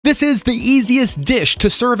This is the easiest dish to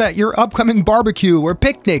serve at your upcoming barbecue or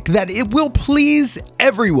picnic that it will please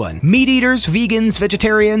everyone. Meat eaters, vegans,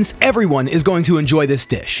 vegetarians, everyone is going to enjoy this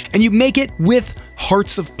dish. And you make it with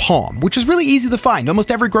hearts of palm, which is really easy to find.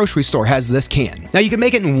 Almost every grocery store has this can. Now you can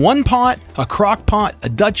make it in one pot, a crock pot, a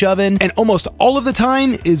Dutch oven, and almost all of the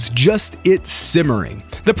time is just it simmering.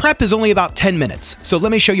 The prep is only about 10 minutes, so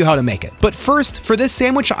let me show you how to make it. But first, for this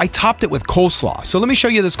sandwich, I topped it with coleslaw. So let me show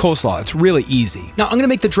you this coleslaw. It's really easy. Now I'm gonna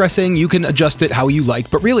make the dressing. You can adjust it how you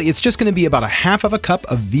like, but really it's just gonna be about a half of a cup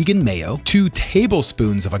of vegan mayo, 2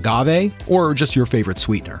 tablespoons of agave, or just your favorite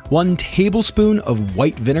sweetener, 1 tablespoon of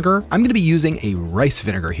white vinegar. I'm gonna be using a rice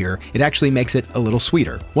vinegar here. It actually makes it a little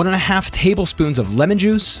sweeter. 1.5 tablespoons of lemon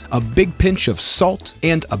juice, a big pinch of salt,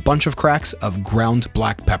 and a bunch of cracks of ground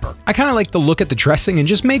black pepper. I kind of like to look at the dressing and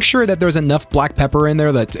just make sure that there's enough black pepper in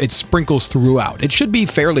there that it sprinkles throughout. It should be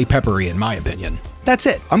fairly peppery in my opinion. That's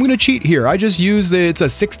it. I'm gonna cheat here. I just use it's a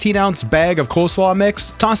 16-ounce bag of coleslaw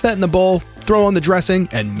mix. Toss that in the bowl, throw on the dressing,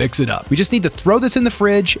 and mix it up. We just need to throw this in the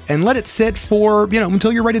fridge and let it sit for,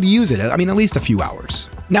 until you're ready to use it. I mean, at least a few hours.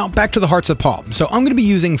 Now back to the hearts of palm. So I'm gonna be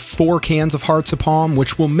using 4 cans of hearts of palm,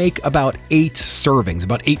 which will make about 8 servings,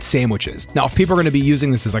 about 8 sandwiches. Now, if people are gonna be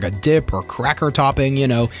using this as like a dip or cracker topping,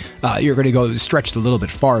 you're gonna go stretched a little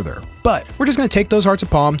bit farther. But we're just gonna take those hearts of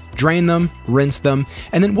palm, drain them, rinse them,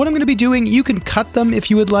 and then what I'm gonna be doing, you can cut them if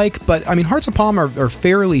you would like, but I mean, hearts of palm are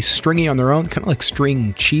fairly stringy on their own, kind of like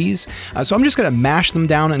string cheese. So I'm just gonna mash them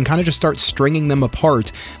down and kind of just start stringing them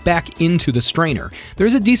apart back into the strainer.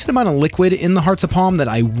 There's a decent amount of liquid in the hearts of palm that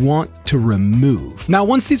I want to remove. Now,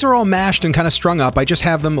 once these are all mashed and kind of strung up, I just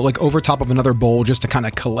have them like over top of another bowl just to kind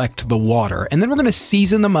of collect the water. And then we're gonna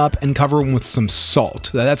season them up and cover them with some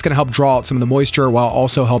salt. That's gonna help draw out some of the moisture while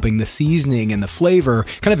also helping the seasoning and the flavor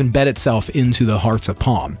kind of embed itself into the hearts of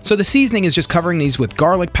palm. So the seasoning is just covering these with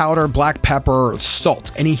garlic powder, black pepper,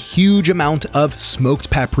 salt, and a huge amount of smoked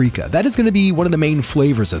paprika. That is gonna be one of the main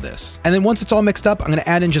flavors of this. And then once it's all mixed up, I'm gonna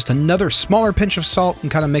add in just another smaller pinch of salt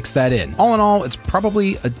and kind of mix that in. All in all, it's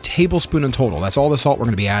probably a tablespoon in total. That's all the salt we're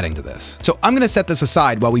gonna be adding to this. So I'm gonna set this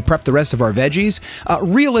aside while we prep the rest of our veggies.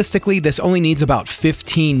 Realistically, this only needs about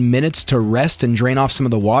 15 minutes to rest and drain off some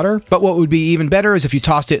of the water. But what would be even better is if you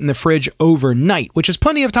tossed it in the fridge overnight, which is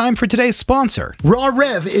plenty of time for today's sponsor. Raw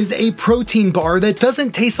Rev is a protein bar that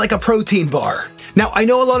doesn't taste like a protein bar. Now, I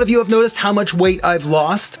know a lot of you have noticed how much weight I've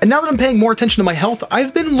lost, and now that I'm paying more attention to my health,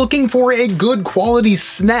 I've been looking for a good quality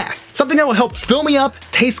snack. Something that will help fill me up,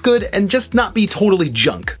 taste good, and just not be totally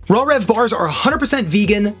junk. Raw Rev bars are 100%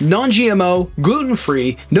 vegan, non-GMO,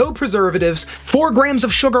 gluten-free, no preservatives, 4 grams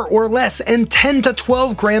of sugar or less, and 10 to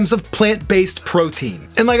 12 grams of plant-based protein.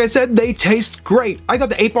 And like I said, they taste great. I got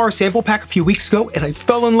the 8-bar sample pack a few weeks ago, and I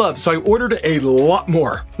fell in love, so I ordered a lot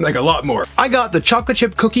more. Like a lot more. I got the chocolate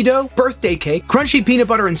chip cookie dough, birthday cake, crunchy peanut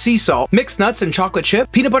butter and sea salt, mixed nuts and chocolate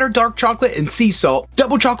chip, peanut butter dark chocolate and sea salt,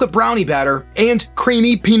 double chocolate brownie batter, and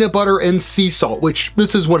creamy peanut butter and sea salt, which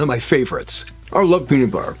this is one of my favorites. I love peanut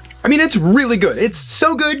butter. I mean, it's really good. It's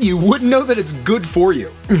so good you wouldn't know that it's good for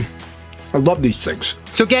you. I love these things.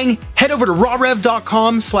 So gang, head over to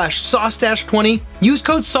rawrev.com/saucestache20, use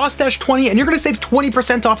code saucestache20, and you're gonna save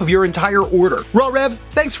 20% off of your entire order. Raw Rev,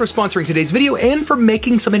 thanks for sponsoring today's video and for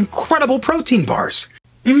making some incredible protein bars.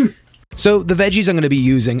 So the veggies I'm going to be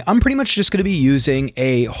using, I'm pretty much just going to be using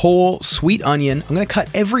a whole sweet onion. I'm going to cut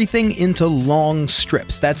everything into long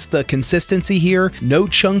strips. That's the consistency here. No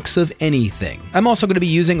chunks of anything. I'm also going to be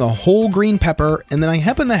using a whole green pepper, and then I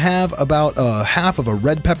happen to have about a half of a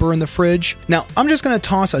red pepper in the fridge. Now I'm just going to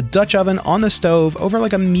toss a Dutch oven on the stove over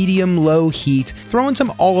like a medium-low heat, throw in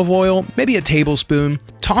some olive oil, maybe a tablespoon,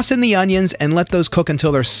 toss in the onions and let those cook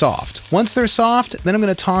until they're soft. Once they're soft, then I'm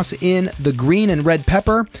going to toss in the green and red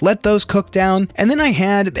pepper, let those cook down, and then I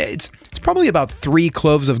had, it's probably about 3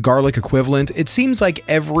 cloves of garlic equivalent. It seems like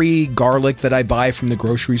every garlic that I buy from the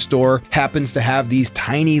grocery store happens to have these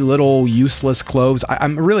tiny little useless cloves.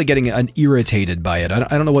 I'm really getting irritated by it. I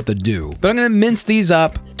don't know what to do. But I'm going to mince these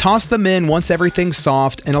up, toss them in once everything's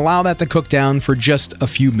soft, and allow that to cook down for just a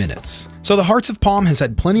few minutes. So the hearts of palm has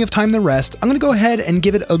had plenty of time to rest. I'm gonna go ahead and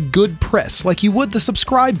give it a good press like you would the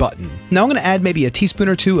subscribe button. Now I'm gonna add maybe a teaspoon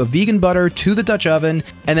or 2 of vegan butter to the Dutch oven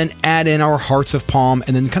and then add in our hearts of palm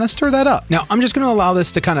and then kind of stir that up. Now I'm just gonna allow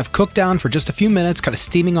this to kind of cook down for just a few minutes, kind of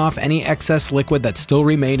steaming off any excess liquid that's still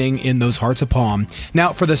remaining in those hearts of palm.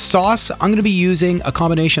 Now for the sauce, I'm gonna be using a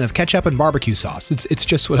combination of ketchup and barbecue sauce. It's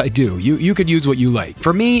just what I do. You could use what you like.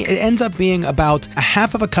 For me, it ends up being about a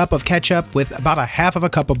half of a cup of ketchup with about a half of a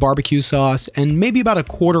cup of barbecue sauce sauce, and maybe about a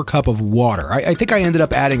 1/4 cup of water. I think I ended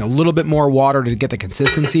up adding a little bit more water to get the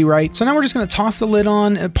consistency right. So now we're just going to toss the lid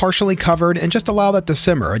on, partially covered, and just allow that to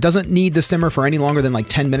simmer. It doesn't need to simmer for any longer than like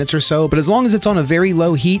 10 minutes or so, but as long as it's on a very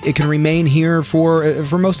low heat, it can remain here for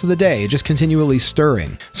most of the day, just continually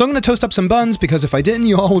stirring. So I'm going to toast up some buns, because if I didn't,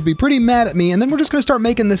 you all would be pretty mad at me, and then we're just going to start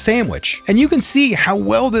making the sandwich. And you can see how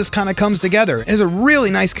well this kind of comes together. It has a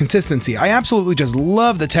really nice consistency. I absolutely just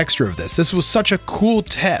love the texture of this. This was such a cool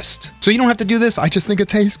test. So you don't have to do this. I just think it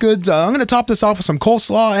tastes good. I'm going to top this off with some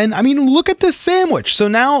coleslaw, and I mean, look at this sandwich. So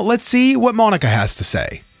now let's see what Monica has to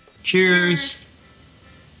say. Cheers.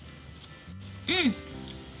 This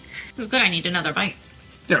is good. I need another bite.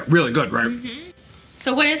 Yeah, really good, right?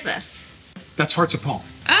 So what is this? That's hearts of palm.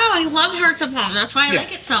 Oh, I love hearts of palm. That's why I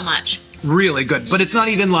like it so much. Really good, but it's not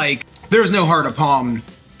even like, there's no heart of palm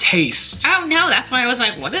taste. Oh no, that's why I was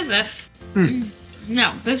like, what is this?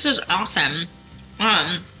 No, this is awesome.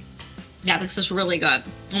 Yeah, this is really good.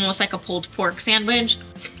 Almost like a pulled pork sandwich.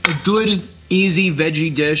 A good, easy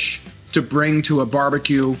veggie dish to bring to a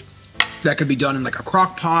barbecue that could be done in like a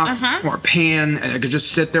crock pot or a pan, and it could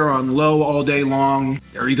just sit there on low all day long.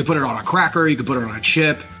 Or you could put it on a cracker, you could put it on a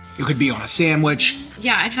chip, it could be on a sandwich.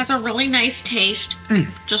 Yeah, it has a really nice taste.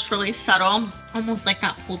 Just really subtle, almost like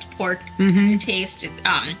that pulled pork taste.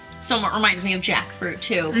 Somewhat reminds me of jackfruit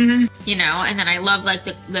too. You know, and then I love like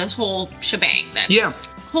the whole shebang.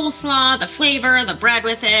 Coleslaw, the flavor, the bread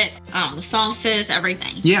with it, the sauces,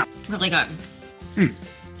 everything. Yeah. Really good.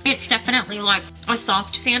 It's definitely like a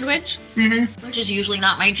soft sandwich, which is usually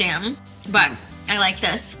not my jam, but I like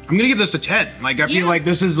this. I'm gonna give this a 10. Like, I feel like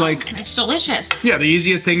this is like... It's delicious. Yeah, the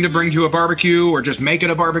easiest thing to bring to a barbecue, or just make it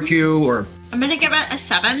a barbecue, or... I'm gonna give it a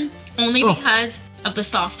 7, only because of the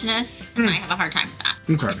softness, and I have a hard time with that.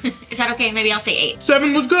 Okay. Is that okay? Maybe I'll say 8.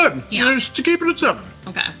 7 was good. Yeah. Just to keep it at 7.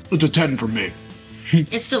 Okay. It's a 10 for me.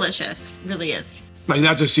 It's delicious. It really is. Like,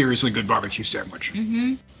 that's a seriously good barbecue sandwich.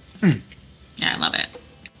 Yeah, I love it.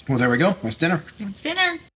 Well, there we go. That's dinner. That's dinner.